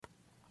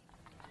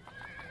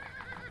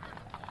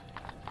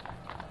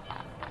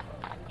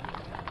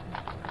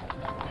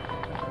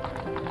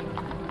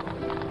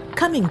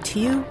Coming to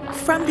you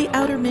from the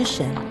Outer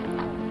Mission,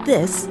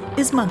 this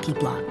is Monkey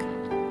Block,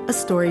 a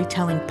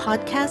storytelling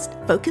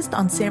podcast focused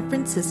on San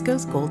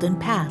Francisco's golden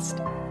past,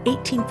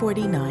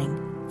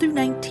 1849 through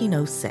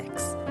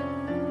 1906.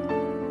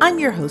 I'm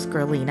your host,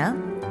 Girlina.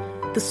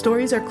 The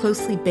stories are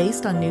closely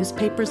based on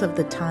newspapers of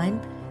the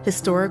time,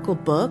 historical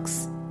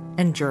books,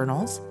 and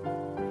journals.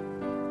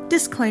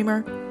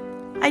 Disclaimer,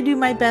 I do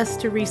my best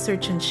to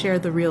research and share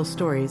the real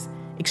stories,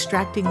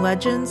 extracting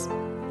legends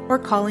or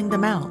calling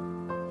them out.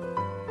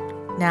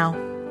 Now,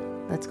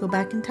 let's go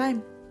back in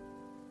time.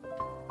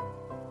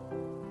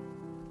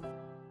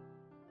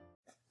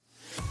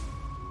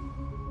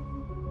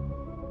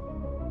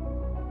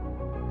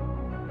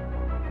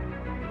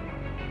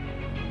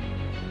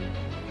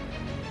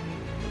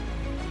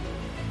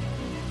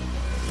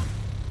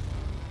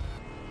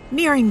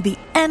 Nearing the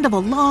end of a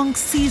long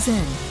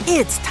season,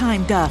 it's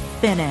time to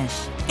finish.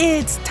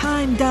 It's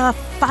time to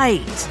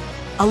fight.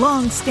 A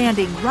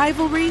long-standing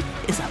rivalry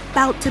is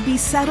about to be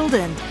settled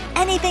and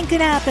anything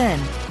can happen.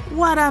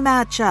 What a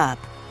matchup.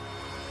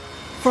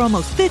 For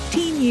almost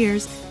 15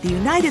 years, the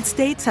United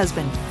States has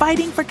been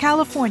fighting for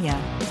California.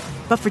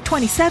 But for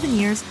 27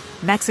 years,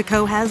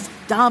 Mexico has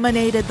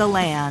dominated the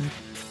land.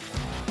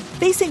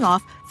 Facing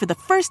off for the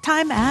first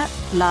time at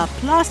La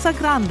Plaza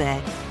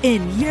Grande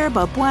in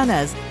Yerba,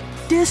 Buena's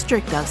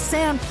District of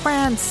San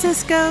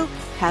Francisco,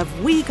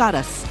 have we got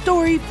a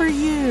story for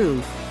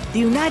you. The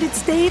United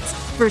States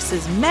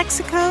versus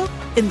Mexico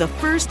in the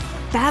first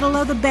Battle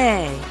of the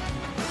Bay.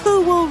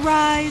 Who will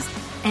rise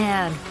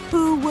and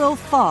who will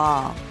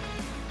fall?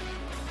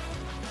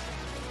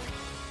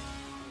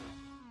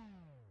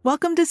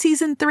 Welcome to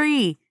Season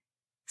 3.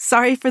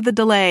 Sorry for the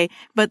delay,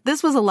 but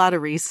this was a lot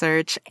of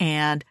research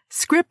and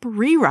script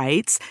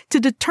rewrites to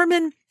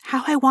determine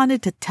how I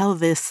wanted to tell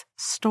this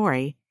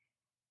story.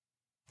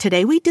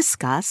 Today we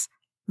discuss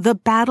the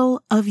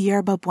Battle of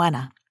Yerba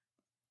Buena.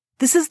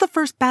 This is the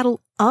first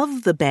battle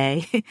of the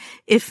Bay,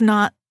 if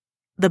not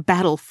the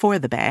battle for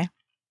the Bay.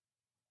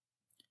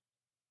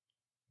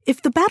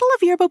 If the Battle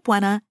of Yerba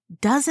Buena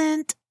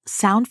doesn't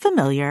sound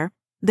familiar,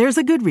 there's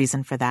a good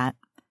reason for that.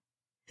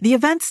 The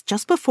events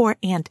just before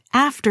and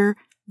after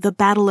the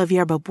Battle of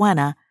Yerba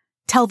Buena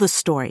tell the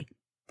story.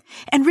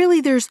 And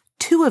really there's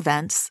two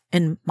events,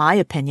 in my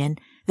opinion,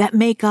 that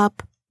make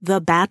up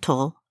the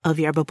Battle of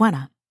Yerba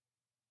Buena.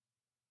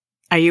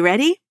 Are you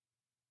ready?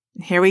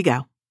 Here we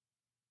go.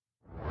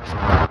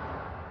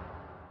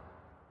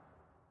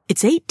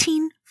 It's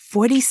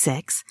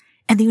 1846,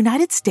 and the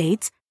United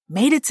States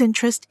made its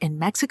interest in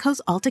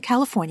Mexico's Alta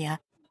California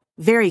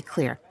very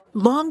clear,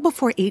 long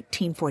before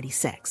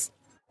 1846.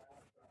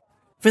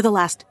 For the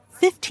last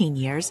 15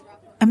 years,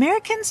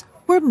 Americans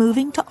were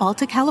moving to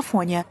Alta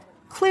California,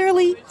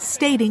 clearly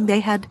stating they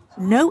had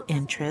no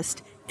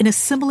interest in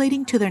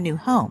assimilating to their new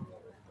home.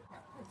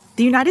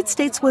 The United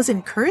States was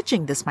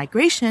encouraging this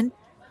migration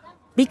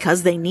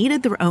because they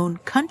needed their own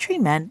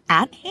countrymen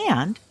at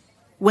hand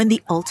when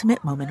the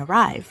ultimate moment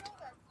arrived.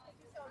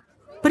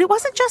 But it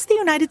wasn't just the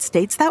United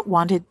States that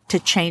wanted to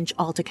change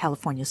Alta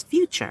California's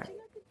future.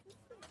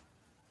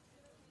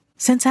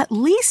 Since at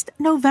least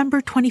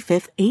November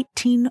 25,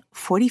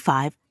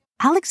 1845,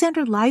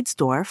 Alexander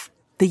Leidsdorf,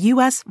 the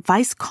U.S.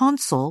 vice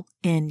consul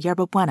in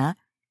Yerba Buena,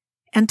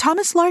 and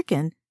Thomas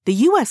Larkin, the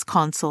U.S.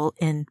 consul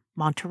in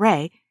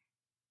Monterey,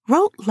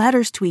 wrote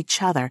letters to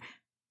each other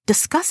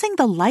discussing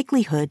the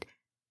likelihood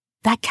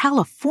that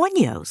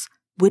Californios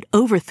would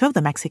overthrow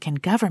the Mexican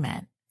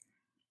government.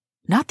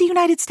 Not the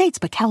United States,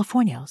 but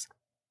Californios.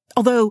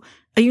 Although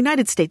a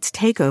United States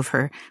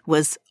takeover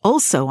was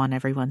also on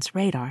everyone's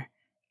radar,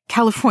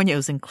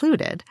 Californios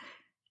included.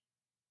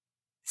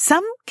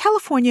 Some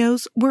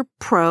Californios were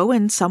pro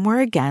and some were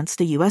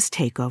against a U.S.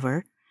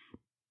 takeover,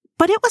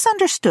 but it was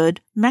understood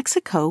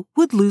Mexico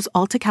would lose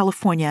Alta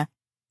California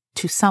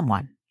to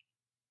someone.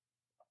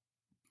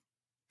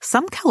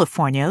 Some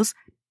Californios,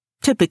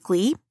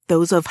 typically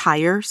those of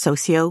higher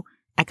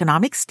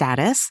socioeconomic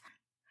status,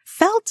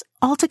 felt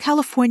Alta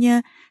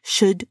California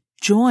should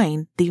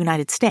join the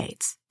United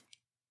States.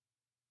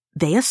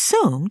 They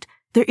assumed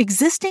their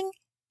existing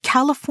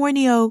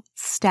Californio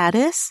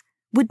status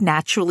would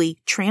naturally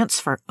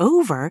transfer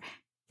over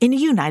in a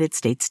United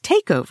States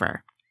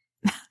takeover.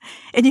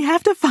 And you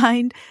have to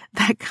find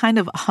that kind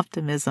of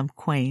optimism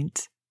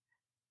quaint.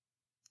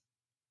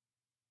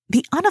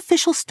 The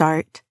unofficial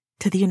start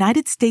to the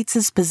United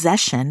States'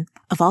 possession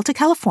of Alta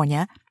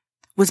California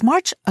was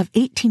March of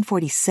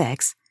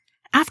 1846,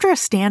 after a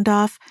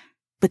standoff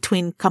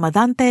between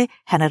Comandante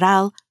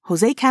General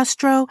Jose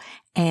Castro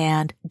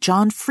and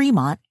John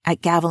Fremont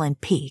at Gavilan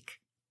Peak.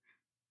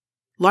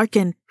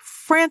 Larkin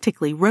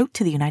frantically wrote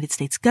to the United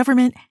States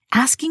government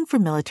asking for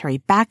military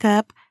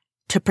backup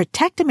to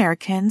protect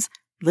Americans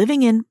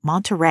living in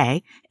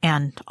Monterey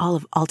and all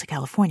of Alta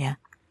California.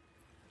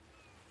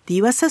 The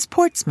USS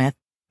Portsmouth,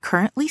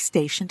 currently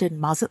stationed in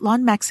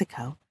Mazatlan,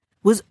 Mexico,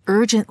 was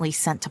urgently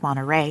sent to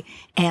Monterey,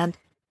 and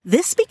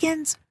this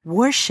begins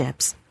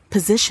warships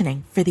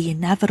positioning for the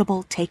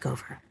inevitable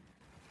takeover.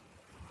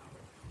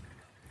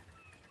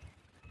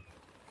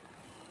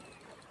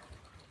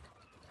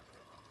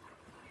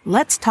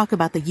 let's talk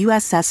about the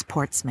USS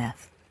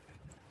Portsmouth.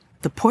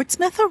 The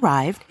Portsmouth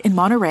arrived in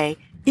Monterey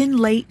in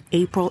late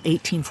April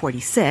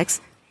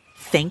 1846,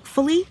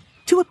 thankfully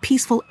to a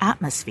peaceful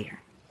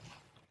atmosphere.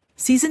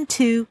 Season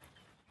 2,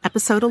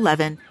 Episode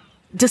 11,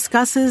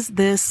 discusses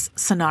this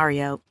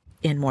scenario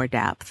in more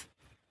depth.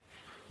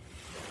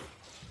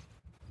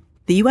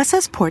 The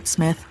USS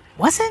Portsmouth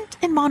wasn't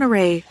in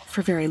Monterey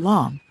for very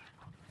long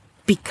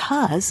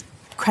because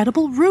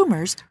credible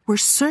rumors were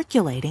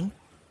circulating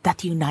that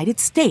the United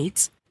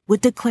States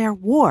would declare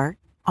war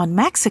on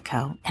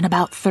Mexico in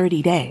about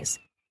 30 days.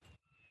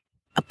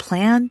 A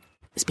plan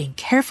is being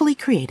carefully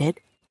created,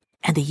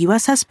 and the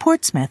USS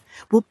Portsmouth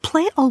will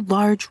play a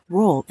large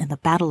role in the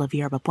Battle of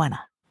Yerba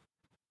Buena.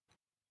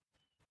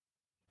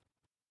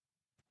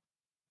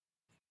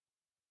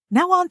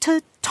 Now on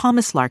to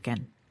Thomas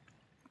Larkin.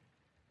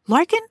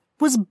 Larkin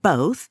was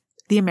both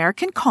the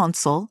American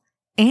consul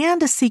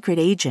and a secret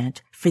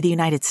agent for the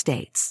United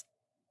States.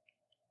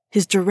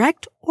 His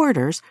direct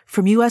orders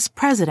from U.S.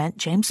 President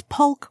James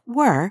Polk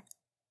were,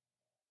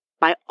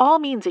 "By all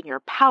means in your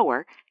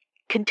power,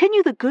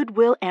 continue the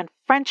goodwill and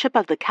friendship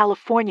of the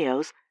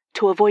Californios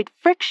to avoid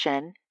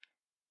friction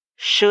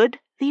should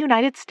the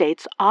United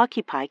States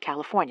occupy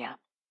California."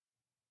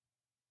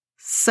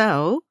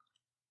 So,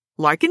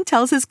 Larkin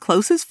tells his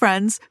closest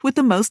friends with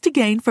the most to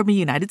gain from a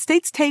United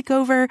States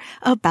takeover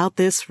about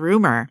this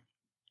rumor.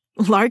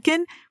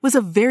 Larkin was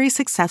a very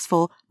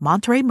successful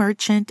Monterey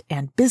merchant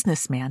and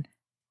businessman.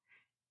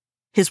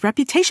 His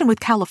reputation with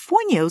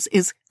Californios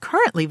is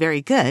currently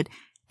very good,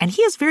 and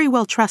he is very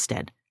well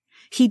trusted.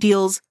 He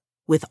deals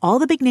with all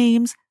the big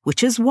names,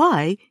 which is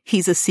why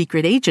he's a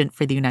secret agent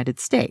for the United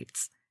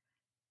States.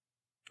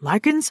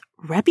 Larkin's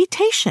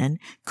reputation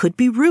could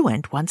be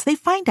ruined once they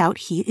find out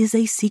he is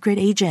a secret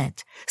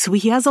agent, so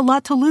he has a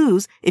lot to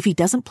lose if he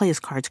doesn't play his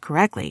cards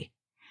correctly.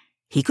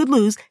 He could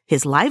lose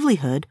his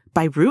livelihood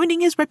by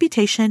ruining his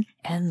reputation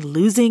and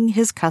losing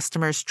his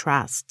customers'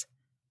 trust.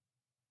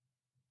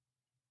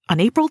 On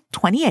April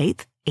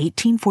 28,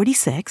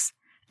 1846,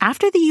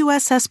 after the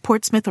USS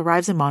Portsmouth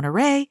arrives in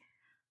Monterey,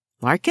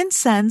 Larkin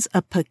sends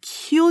a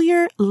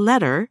peculiar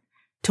letter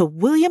to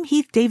William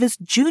Heath Davis,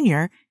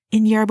 Jr.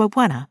 in Yerba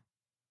Buena.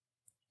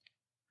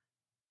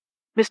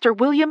 Mr.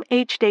 William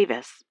H.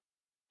 Davis,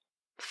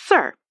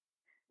 Sir,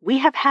 we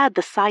have had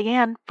the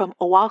Cyane from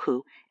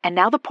Oahu and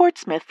now the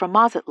Portsmouth from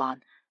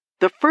Mazatlan,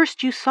 the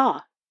first you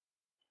saw.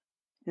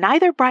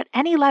 Neither brought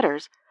any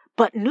letters,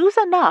 but news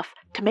enough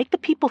to make the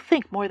people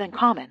think more than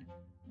common.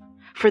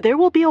 For there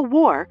will be a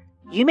war,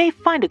 you may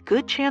find a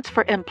good chance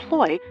for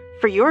employ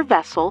for your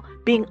vessel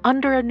being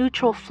under a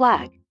neutral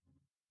flag.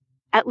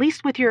 At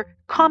least with your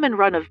common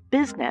run of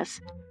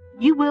business,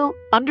 you will,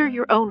 under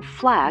your own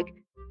flag,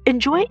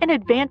 enjoy an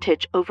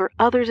advantage over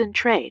others in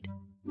trade.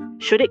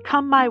 Should it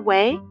come my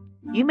way,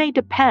 you may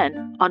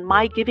depend on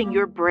my giving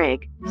your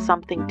brig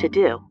something to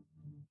do.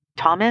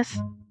 Thomas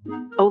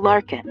O.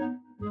 Larkin.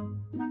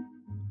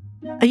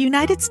 A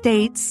United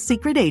States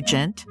secret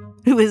agent,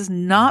 who is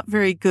not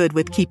very good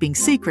with keeping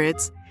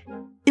secrets,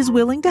 is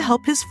willing to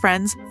help his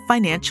friends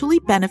financially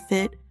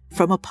benefit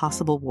from a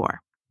possible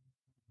war.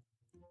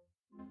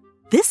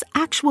 This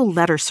actual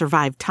letter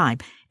survived time,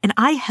 and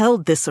I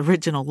held this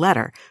original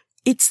letter.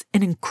 It's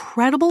an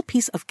incredible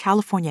piece of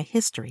California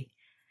history.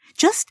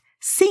 Just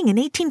seeing an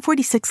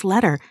 1846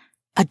 letter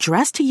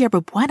addressed to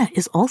Yerba Buena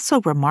is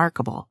also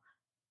remarkable.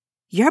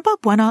 Yerba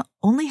Buena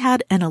only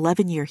had an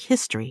 11-year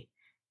history,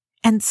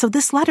 and so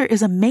this letter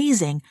is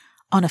amazing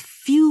on a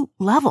few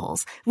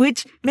levels,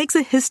 which makes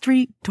a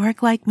history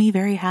dork like me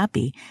very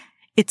happy.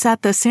 It's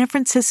at the San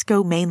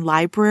Francisco Main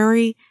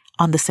Library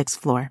on the 6th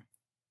floor.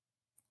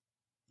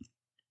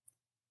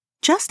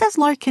 Just as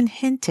Larkin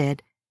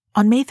hinted,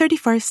 on May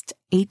 31st,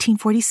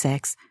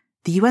 1846,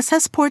 the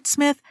USS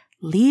Portsmouth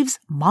leaves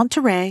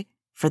Monterey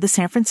for the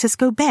San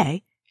Francisco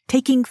Bay,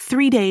 taking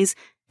 3 days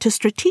to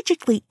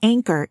strategically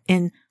anchor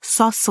in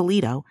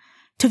Sausalito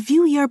to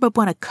view Yerba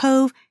Buena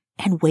Cove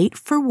and wait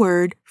for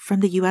word from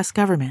the U.S.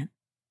 government.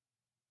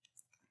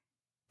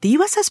 The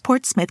USS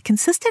Portsmouth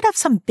consisted of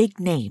some big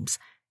names: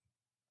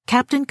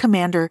 Captain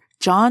Commander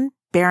John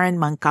Barron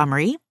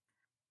Montgomery,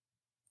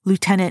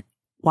 Lieutenant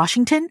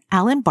Washington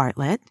Allen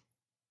Bartlett,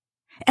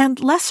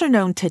 and lesser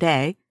known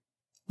today,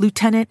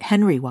 Lieutenant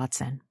Henry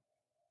Watson.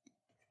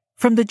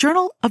 From the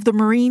Journal of the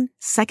Marine,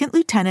 Second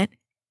Lieutenant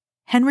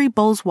Henry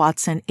Bowles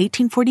Watson,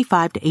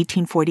 1845 to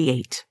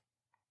 1848.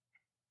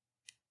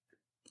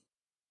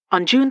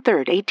 On June 3,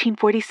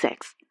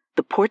 1846,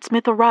 the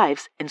Portsmouth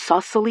arrives in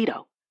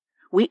Sausalito.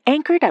 We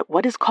anchored at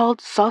what is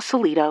called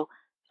Sausalito,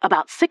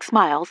 about 6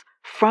 miles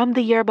from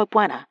the Yerba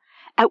Buena,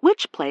 at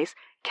which place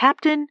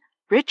Captain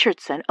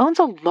Richardson owns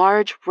a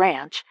large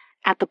ranch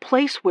at the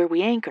place where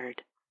we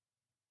anchored.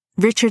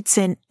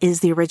 Richardson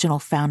is the original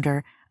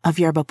founder of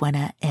Yerba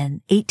Buena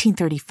in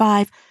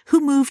 1835, who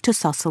moved to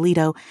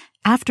Sausalito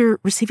after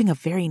receiving a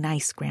very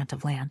nice grant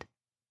of land.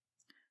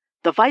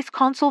 The vice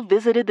consul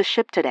visited the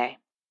ship today.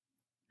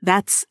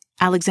 That's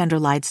Alexander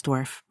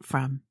Leidsdorf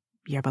from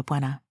Yerba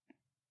Buena.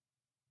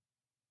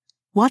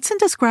 Watson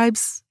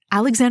describes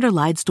Alexander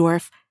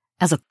Leidsdorf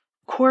as a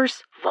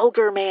coarse,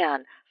 vulgar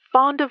man,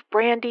 fond of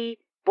brandy,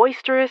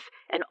 boisterous,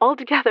 and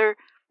altogether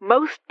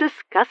most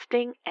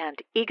disgusting and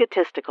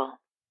egotistical.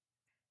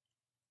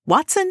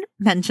 Watson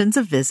mentions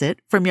a visit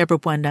from Yerba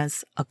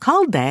Buena's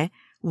alcalde,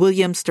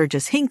 William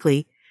Sturgis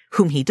Hinckley,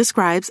 whom he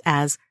describes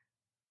as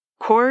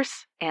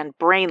coarse and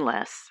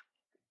brainless.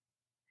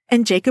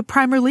 And Jacob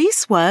Primer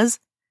Lease was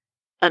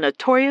a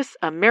notorious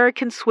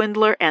American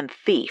swindler and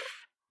thief.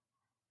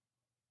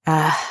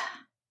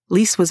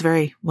 Lease was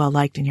very well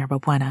liked in Yerba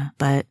Buena,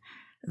 but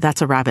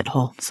that's a rabbit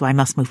hole, so I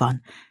must move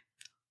on.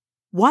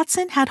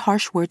 Watson had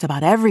harsh words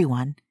about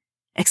everyone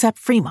except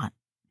Fremont.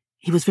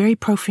 He was very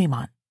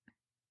pro-Fremont.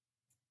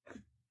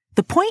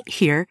 The point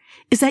here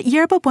is that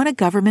Yerba Buena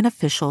government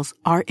officials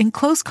are in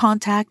close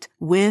contact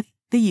with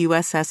the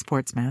USS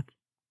Portsmouth.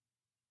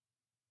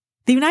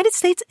 The United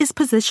States is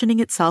positioning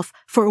itself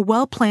for a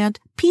well-planned,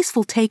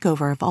 peaceful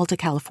takeover of Alta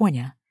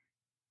California.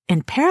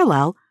 In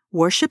parallel,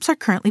 warships are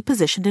currently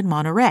positioned in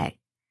Monterey.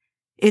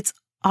 It's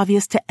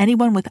obvious to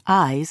anyone with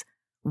eyes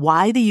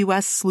why the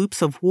U.S.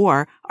 sloops of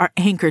war are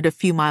anchored a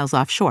few miles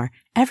offshore.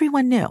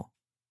 Everyone knew.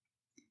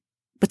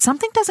 But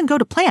something doesn't go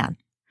to plan.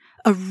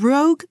 A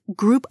rogue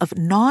group of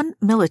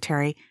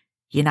non-military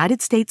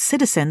United States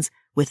citizens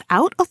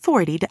without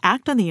authority to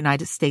act on the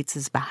United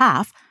States'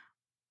 behalf,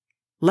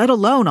 let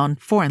alone on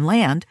foreign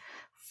land,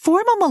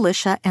 form a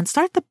militia and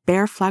start the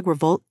Bear Flag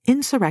Revolt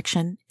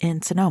insurrection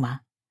in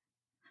Sonoma.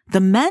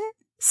 The men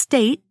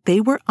state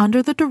they were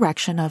under the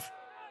direction of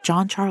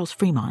John Charles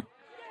Fremont.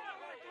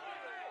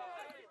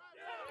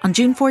 On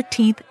June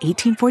 14,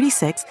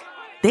 1846,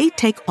 they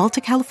take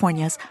Alta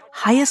California's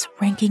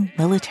highest-ranking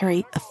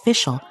military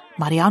official,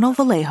 Mariano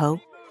Vallejo,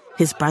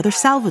 his brother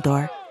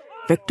Salvador,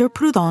 Victor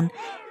Proudhon,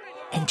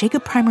 and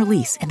Jacob Primer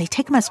Lease, and they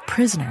take them as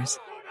prisoners.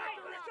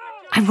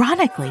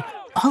 Ironically,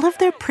 all of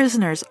their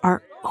prisoners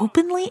are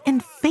openly in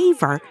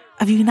favor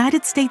of a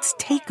United States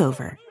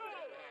takeover,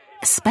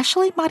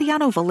 especially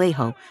Mariano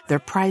Vallejo, their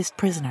prized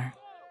prisoner.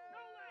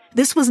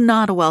 This was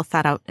not a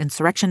well-thought-out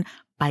insurrection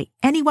by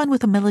anyone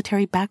with a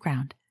military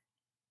background.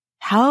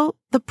 How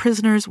the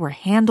prisoners were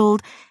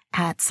handled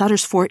at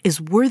Sutter's Fort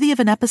is worthy of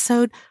an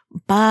episode,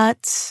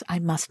 but I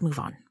must move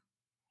on.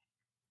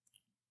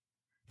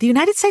 The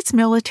United States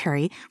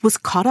military was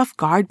caught off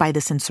guard by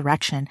this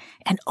insurrection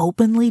and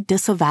openly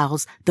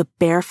disavows the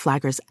Bear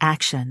Flaggers'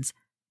 actions.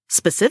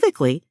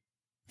 Specifically,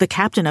 the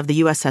captain of the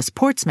USS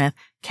Portsmouth,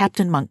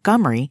 Captain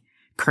Montgomery,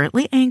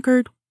 currently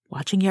anchored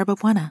watching Yerba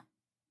Buena.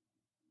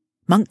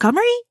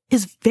 Montgomery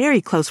is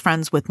very close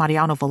friends with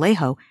Mariano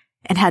Vallejo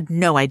and had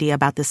no idea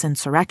about this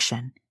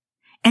insurrection.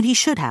 And he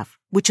should have,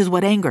 which is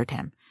what angered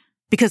him,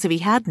 because if he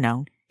had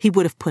known, he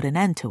would have put an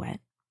end to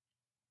it.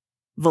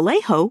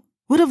 Vallejo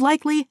would have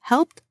likely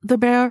helped the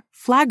Bear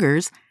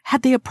Flaggers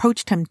had they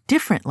approached him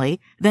differently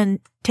than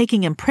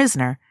taking him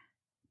prisoner.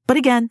 But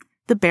again,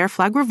 the Bear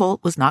Flag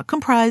Revolt was not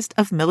comprised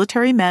of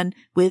military men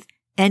with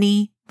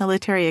any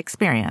military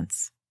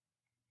experience.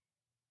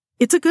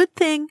 It's a good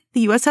thing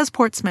the USS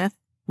Portsmouth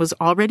was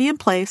already in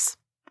place.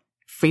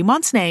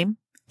 Fremont's name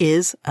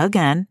is,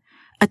 again,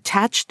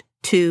 attached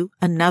to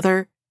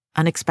another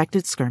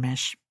unexpected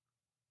skirmish.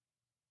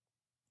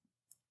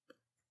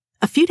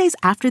 A few days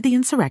after the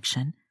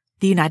insurrection,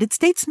 the United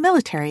States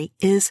military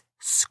is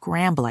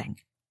scrambling.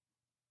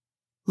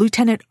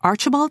 Lieutenant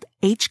Archibald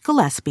H.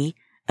 Gillespie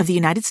of the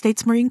United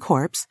States Marine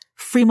Corps,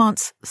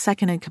 Fremont's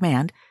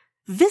second-in-command,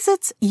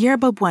 visits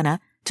Yerba Buena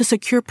to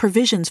secure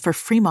provisions for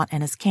Fremont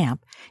and his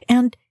camp,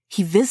 and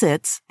he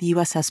visits the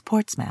USS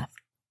Portsmouth.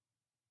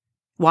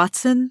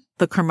 Watson,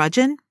 the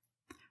curmudgeon,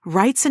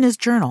 writes in his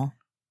journal,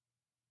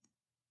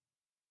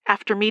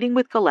 after meeting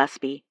with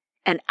Gillespie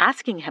and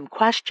asking him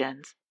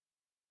questions,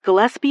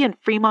 Gillespie and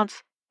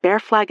Fremont's Bear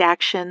Flag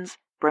actions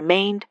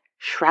remained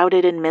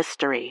shrouded in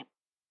mystery.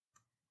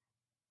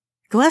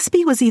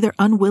 Gillespie was either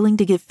unwilling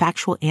to give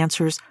factual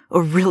answers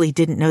or really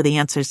didn't know the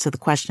answers to the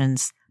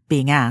questions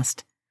being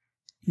asked.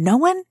 No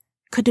one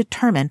could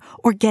determine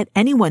or get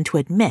anyone to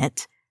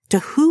admit to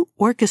who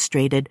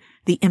orchestrated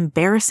the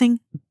embarrassing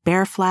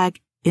Bear Flag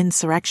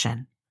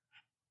insurrection.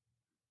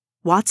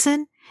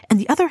 Watson and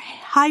the other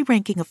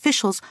high-ranking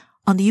officials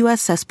on the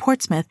USS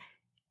Portsmouth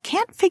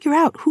can't figure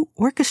out who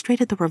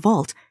orchestrated the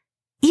revolt,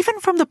 even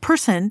from the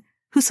person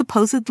who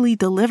supposedly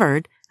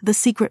delivered the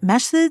secret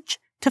message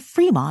to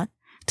Fremont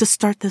to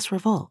start this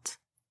revolt.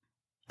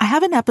 I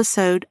have an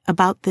episode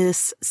about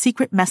this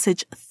secret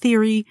message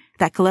theory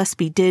that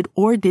Gillespie did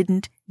or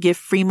didn't give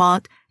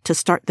Fremont to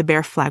start the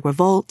Bear Flag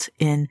Revolt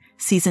in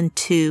Season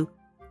 2,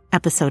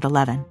 Episode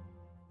 11.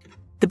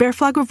 The Bear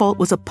Flag Revolt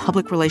was a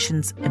public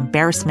relations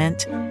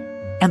embarrassment,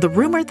 and the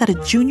rumor that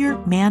a junior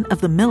man of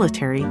the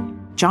military,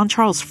 John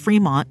Charles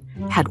Fremont,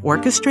 had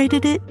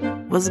orchestrated it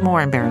was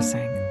more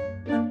embarrassing.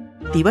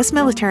 The U.S.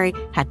 military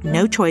had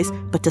no choice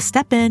but to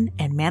step in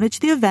and manage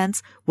the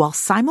events while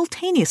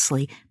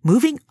simultaneously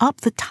moving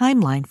up the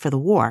timeline for the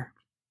war.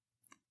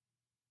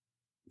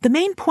 The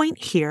main point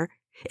here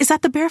is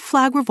that the Bear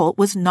Flag Revolt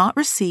was not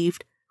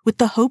received with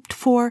the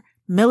hoped-for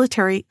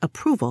military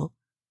approval,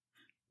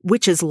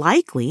 which is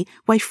likely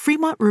why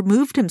Fremont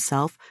removed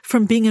himself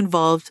from being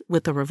involved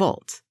with the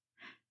revolt.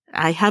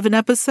 I have an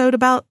episode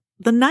about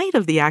the night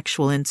of the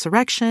actual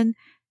insurrection,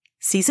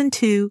 Season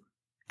 2,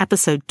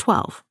 Episode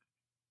 12.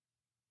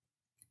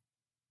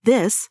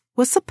 This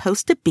was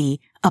supposed to be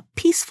a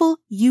peaceful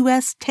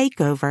U.S.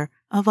 takeover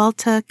of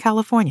Alta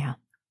California.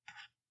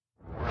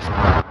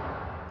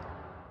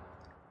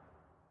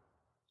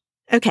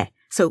 Okay,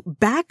 so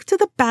back to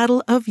the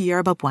Battle of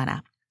Yerba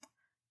Buena.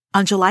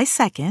 On July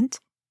 2nd,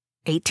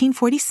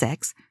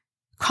 1846,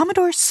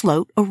 Commodore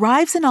Sloat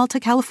arrives in Alta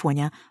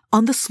California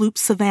on the sloop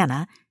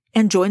Savannah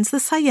and joins the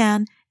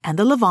Cyane and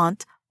the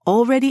Levant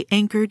already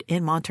anchored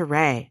in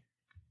Monterey.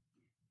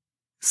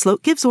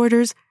 Sloat gives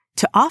orders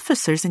to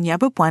officers in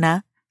Yerba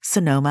Buena,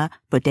 Sonoma,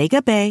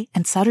 Bodega Bay,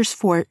 and Sutter's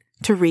Fort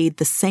to read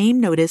the same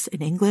notice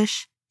in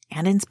English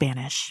and in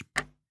Spanish.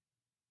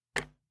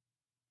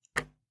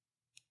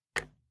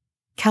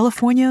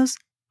 Californios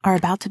are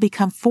about to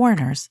become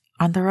foreigners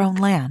on their own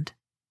land.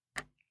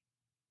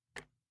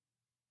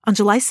 On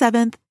July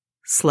 7th,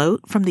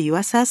 Sloat from the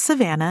USS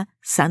Savannah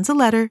sends a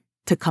letter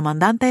to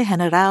Comandante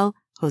General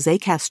Jose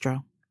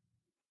Castro.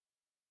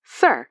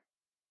 Sir,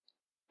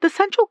 the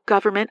central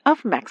government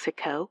of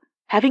Mexico,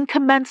 having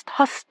commenced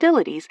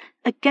hostilities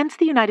against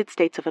the United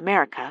States of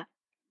America,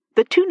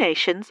 the two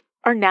nations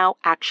are now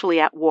actually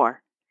at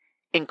war.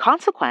 In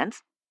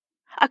consequence,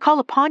 I call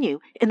upon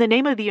you in the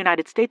name of the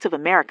United States of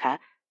America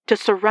to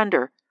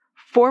surrender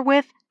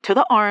forthwith to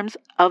the arms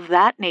of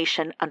that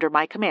nation under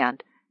my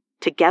command,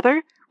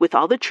 together with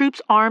all the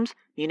troops, arms,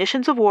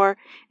 munitions of war,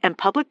 and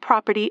public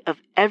property of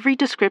every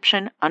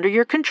description under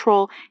your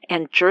control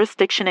and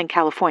jurisdiction in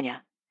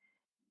California.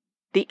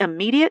 The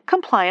immediate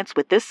compliance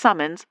with this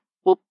summons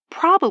will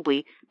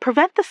probably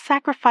prevent the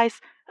sacrifice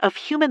of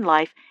human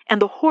life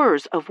and the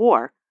horrors of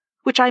war,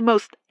 which I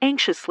most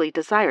anxiously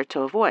desire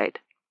to avoid.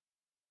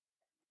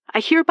 I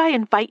hereby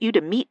invite you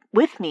to meet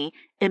with me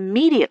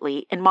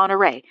immediately in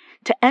Monterey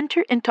to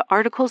enter into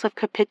articles of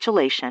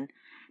capitulation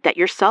that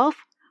yourself,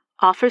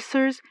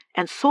 officers,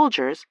 and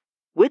soldiers,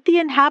 with the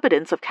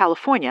inhabitants of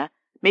California,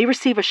 may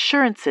receive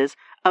assurances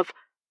of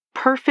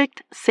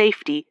perfect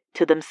safety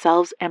to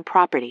themselves and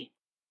property.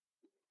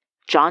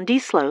 John D.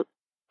 Sloat,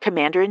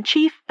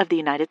 Commander-in-Chief of the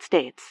United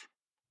States.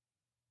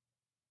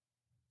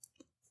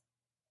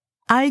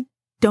 I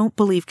don't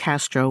believe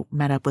Castro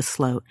met up with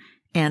Sloat,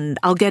 and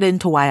I'll get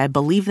into why I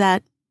believe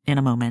that in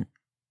a moment.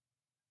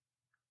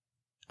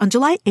 On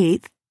July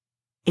 8th,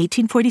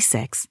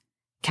 1846,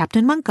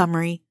 Captain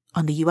Montgomery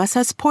on the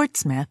USS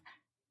Portsmouth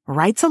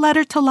writes a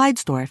letter to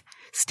Leidsdorf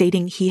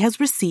stating he has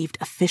received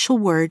official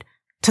word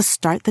to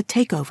start the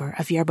takeover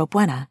of Yerba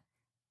Buena,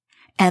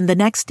 and the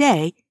next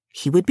day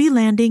he would be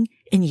landing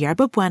in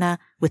Yerba Buena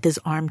with his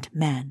armed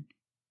men.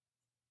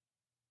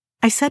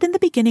 I said in the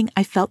beginning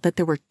I felt that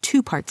there were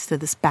two parts to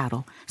this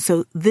battle,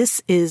 so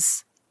this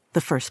is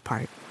the first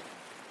part.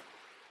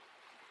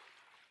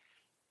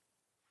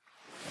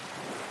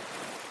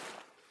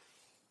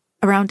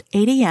 Around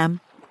 8 a.m.,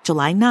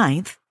 July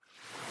 9th,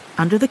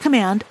 under the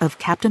command of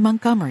Captain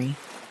Montgomery,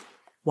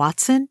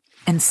 Watson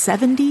and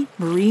 70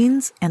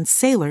 Marines and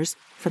sailors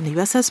from the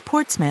USS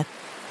Portsmouth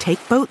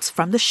take boats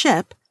from the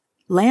ship,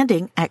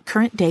 landing at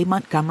current-day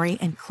Montgomery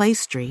and Clay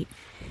Street,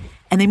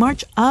 and they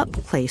march up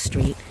Clay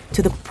Street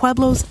to the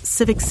Pueblo's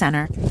civic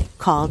center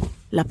called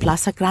La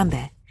Plaza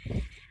Grande,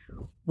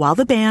 while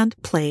the band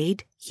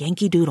played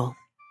Yankee Doodle.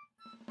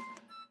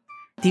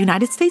 The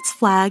United States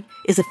flag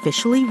is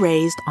officially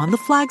raised on the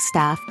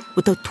flagstaff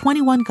with a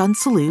 21-gun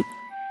salute,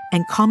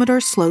 and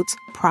Commodore Sloat's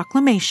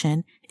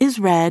proclamation is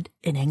read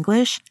in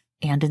English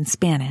and in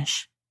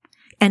Spanish.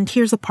 And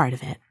here's a part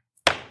of it.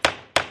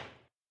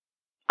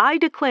 I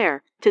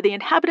declare to the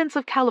inhabitants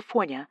of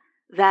California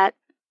that,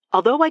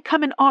 although I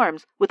come in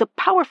arms with a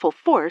powerful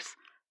force,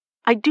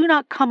 I do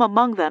not come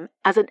among them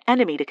as an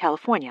enemy to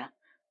California.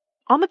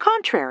 On the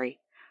contrary,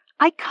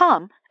 I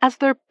come as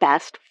their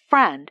best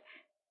friend,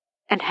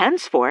 and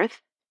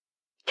henceforth,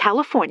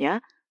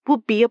 California will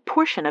be a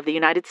portion of the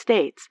United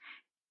States,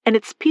 and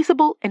its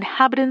peaceable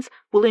inhabitants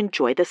will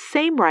enjoy the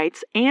same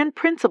rights and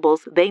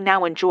principles they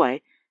now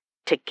enjoy,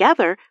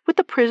 together with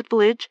the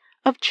privilege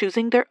of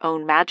choosing their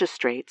own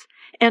magistrates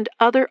and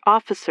other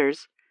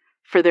officers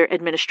for their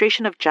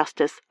administration of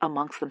justice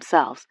amongst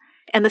themselves,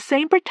 and the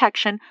same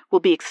protection will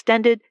be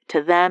extended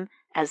to them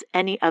as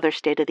any other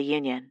state of the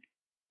Union.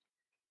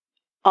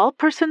 All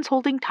persons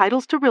holding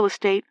titles to real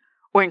estate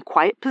or in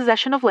quiet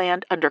possession of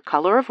land under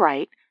color of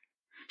right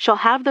shall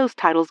have those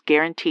titles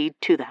guaranteed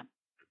to them.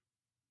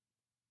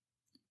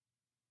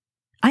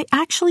 I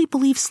actually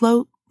believe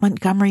Sloat,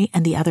 Montgomery,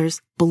 and the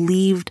others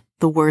believed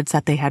the words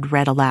that they had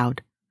read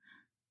aloud.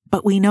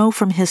 But we know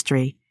from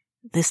history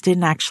this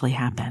didn't actually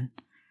happen.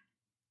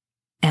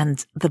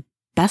 And the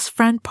best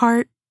friend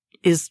part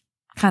is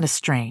kind of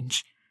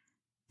strange.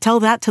 Tell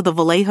that to the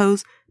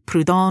Vallejos,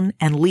 Proudhon,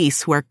 and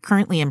Lis, who are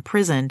currently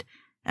imprisoned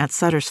at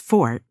Sutter's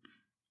Fort.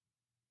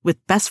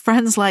 With best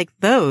friends like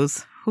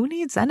those, who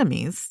needs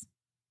enemies?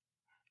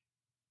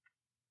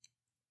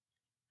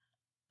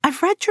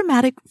 I've read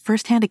dramatic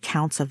first-hand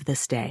accounts of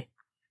this day,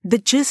 The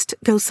gist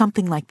goes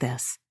something like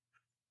this.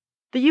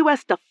 The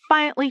U.S.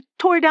 defiantly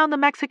tore down the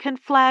Mexican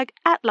flag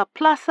at La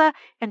Plaza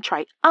and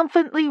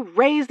triumphantly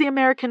raised the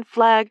American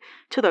flag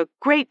to the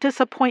great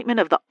disappointment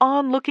of the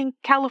onlooking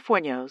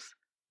Californios.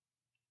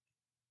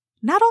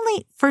 Not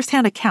only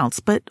first-hand accounts,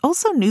 but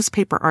also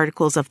newspaper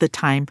articles of the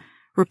time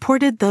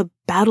reported the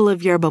Battle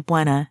of Yerba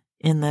Buena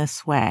in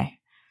this way.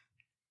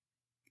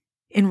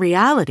 In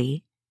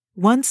reality,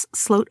 once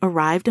Sloat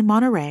arrived in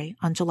Monterrey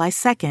on July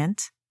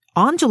 2nd,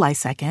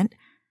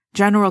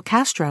 General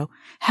Castro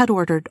had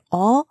ordered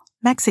all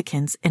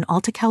Mexicans in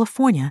Alta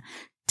California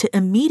to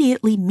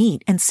immediately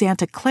meet in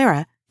Santa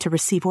Clara to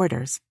receive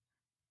orders.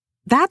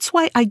 That's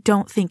why I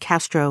don't think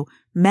Castro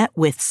met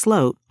with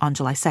Sloat on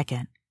July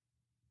 2nd.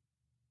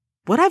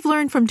 What I've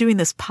learned from doing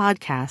this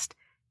podcast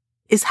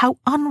is how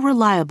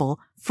unreliable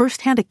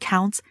first-hand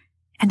accounts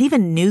and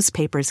even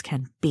newspapers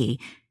can be,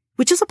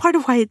 which is a part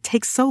of why it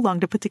takes so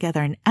long to put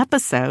together an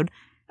episode.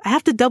 I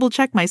have to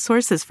double-check my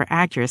sources for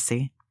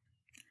accuracy.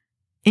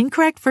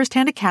 Incorrect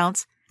first-hand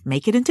accounts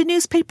make it into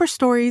newspaper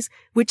stories,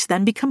 which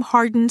then become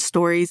hardened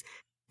stories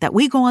that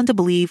we go on to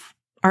believe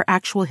are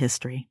actual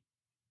history.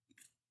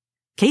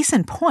 Case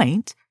in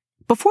point,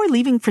 before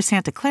leaving for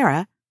Santa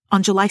Clara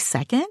on July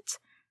 2nd,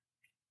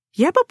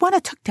 Yerba Buena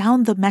took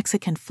down the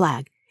Mexican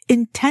flag,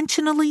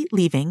 intentionally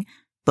leaving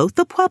both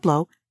the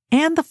pueblo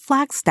and the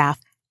flagstaff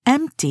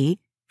empty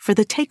for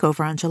the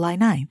takeover on July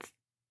 9th.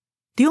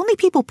 The only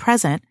people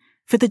present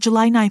for the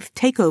July 9th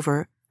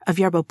takeover of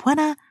Yerba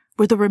Buena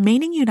were the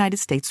remaining United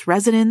States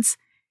residents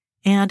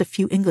and a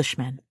few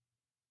Englishmen.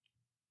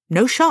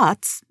 No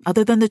shots,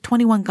 other than the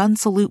 21-gun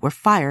salute, were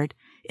fired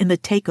in the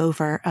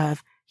takeover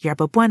of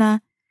Yerba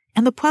Buena,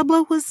 and the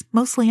pueblo was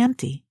mostly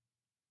empty.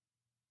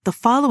 The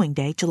following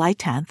day, July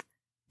 10th,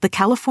 the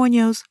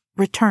Californios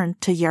returned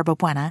to Yerba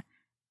Buena,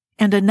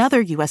 and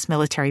another U.S.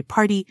 military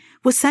party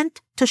was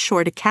sent to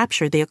shore to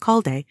capture the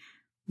alcalde,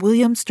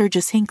 William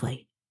Sturgis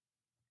Hinckley.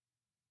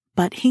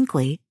 But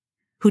Hinckley,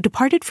 who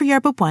departed for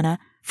Yerba Buena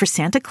for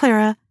Santa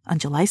Clara on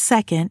July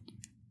 2nd,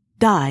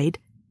 died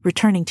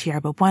returning to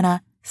Yerba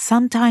Buena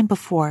sometime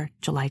before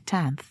July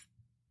 10th.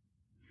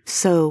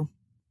 So,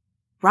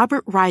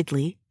 Robert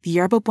Ridley, the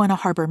Yerba Buena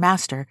harbor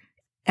master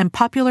and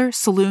popular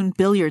saloon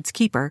billiards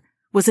keeper,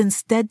 was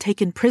instead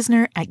taken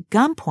prisoner at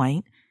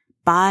gunpoint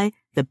by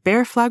the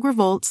Bear Flag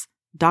Revolt's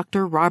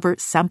Dr.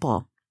 Robert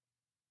Semple.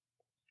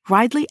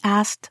 Ridley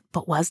asked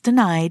but was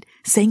denied,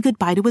 saying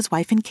goodbye to his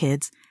wife and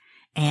kids,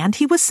 and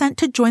he was sent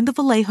to join the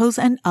Vallejos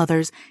and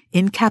others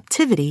in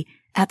captivity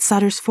at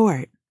Sutter's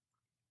Fort.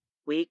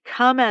 We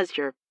come as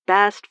your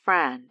best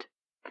friend.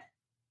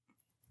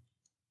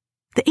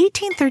 The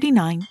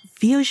 1839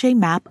 Viogé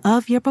map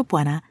of Yerba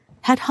Buena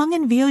had hung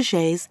in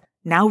Viogé's,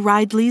 now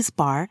Ridley's,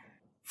 bar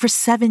for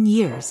 7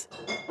 years.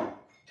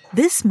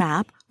 This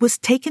map was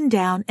taken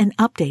down and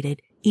updated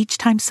each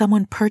time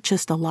someone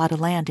purchased a lot of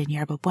land in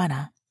Yerba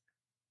Buena.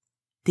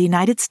 The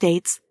United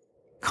States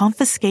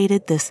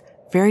confiscated this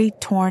very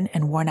torn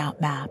and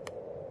worn-out map.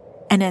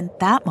 And in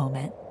that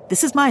moment,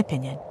 this is my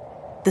opinion,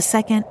 the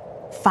second,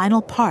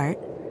 final part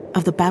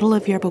of the Battle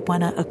of Yerba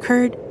Buena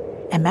occurred,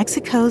 and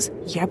Mexico's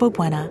Yerba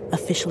Buena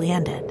officially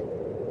ended.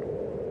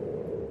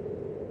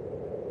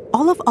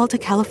 All of Alta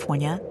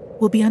California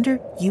will be under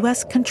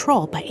U.S.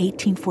 control by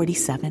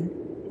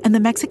 1847, and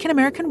the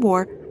Mexican-American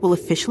War will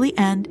officially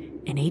end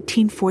in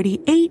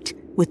 1848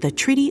 with the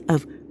Treaty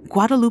of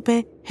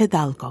Guadalupe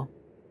Hidalgo.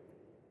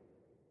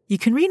 You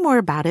can read more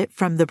about it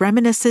from the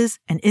Reminiscences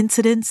and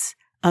Incidents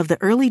of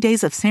the Early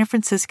Days of San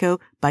Francisco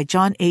by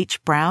John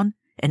H. Brown,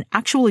 an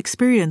actual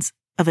experience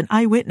of an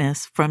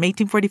eyewitness from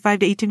 1845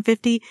 to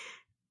 1850.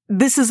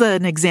 This is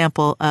an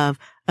example of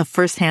a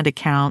first-hand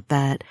account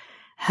that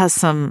has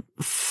some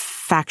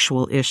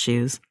factual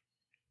issues.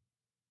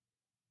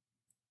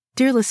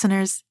 Dear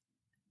listeners,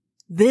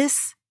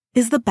 this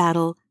is the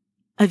Battle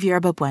of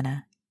Yerba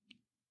Buena.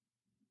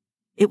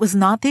 It was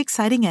not the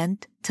exciting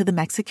end to the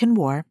Mexican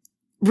War,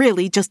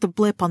 really just a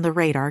blip on the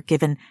radar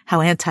given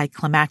how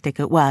anticlimactic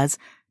it was,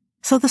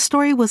 so the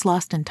story was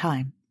lost in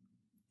time.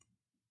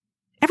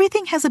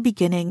 Everything has a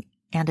beginning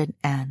and an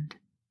end.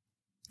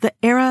 The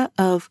era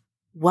of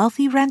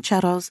wealthy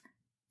rancheros,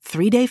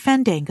 3-day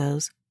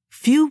fandangos,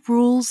 few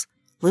rules,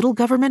 little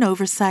government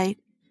oversight,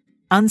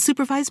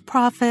 unsupervised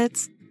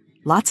profits,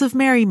 lots of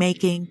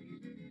merrymaking,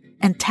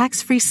 and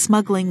tax-free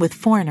smuggling with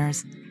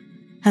foreigners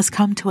has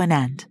come to an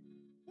end.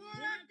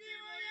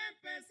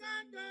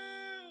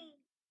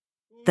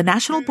 The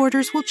national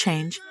borders will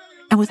change,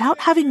 and without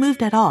having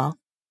moved at all,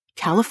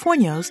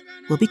 Californios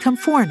will become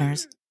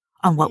foreigners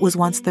on what was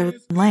once their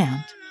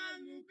land.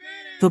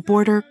 The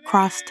border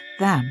crossed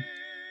them.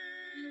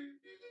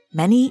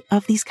 Many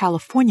of these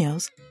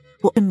Californios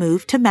will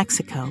move to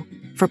Mexico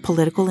for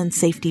political and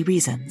safety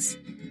reasons.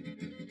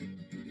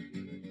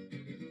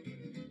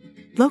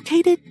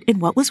 Located in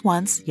what was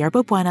once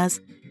Yerba Buena's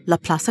La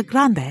Plaza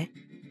Grande,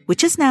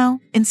 which is now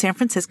in San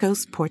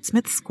Francisco's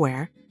Portsmouth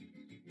Square,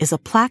 is a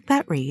plaque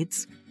that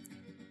reads,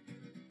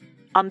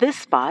 "On this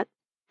spot,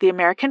 the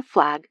American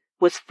flag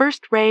was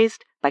first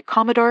raised by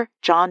Commodore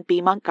John B.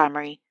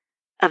 Montgomery,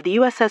 of the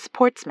USS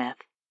Portsmouth,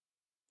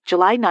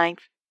 July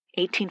 9th,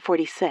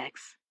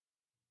 1846.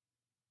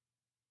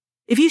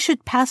 If you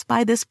should pass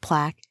by this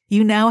plaque,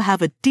 you now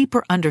have a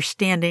deeper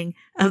understanding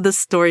of the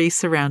story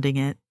surrounding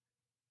it.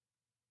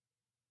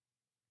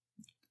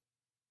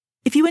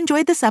 If you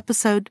enjoyed this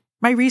episode,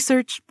 my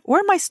research,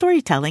 or my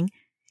storytelling,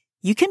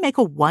 you can make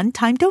a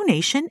one-time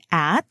donation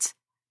at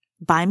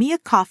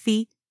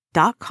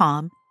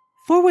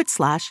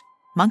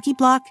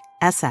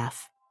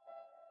buymeacoffee.com/monkeyblocksf.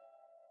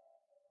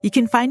 You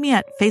can find me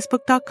at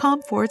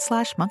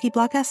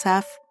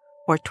facebook.com/monkeyblocksf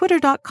or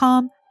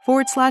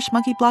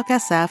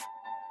twitter.com/monkeyblocksf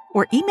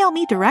or email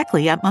me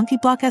directly at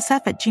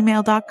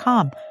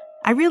monkeyblocksf@gmail.com.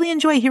 I really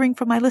enjoy hearing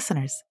from my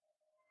listeners.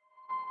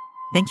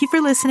 Thank you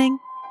for listening.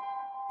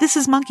 This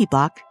is Monkey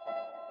Block,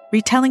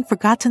 retelling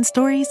forgotten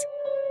stories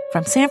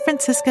from San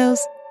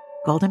Francisco's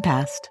Golden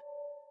Past.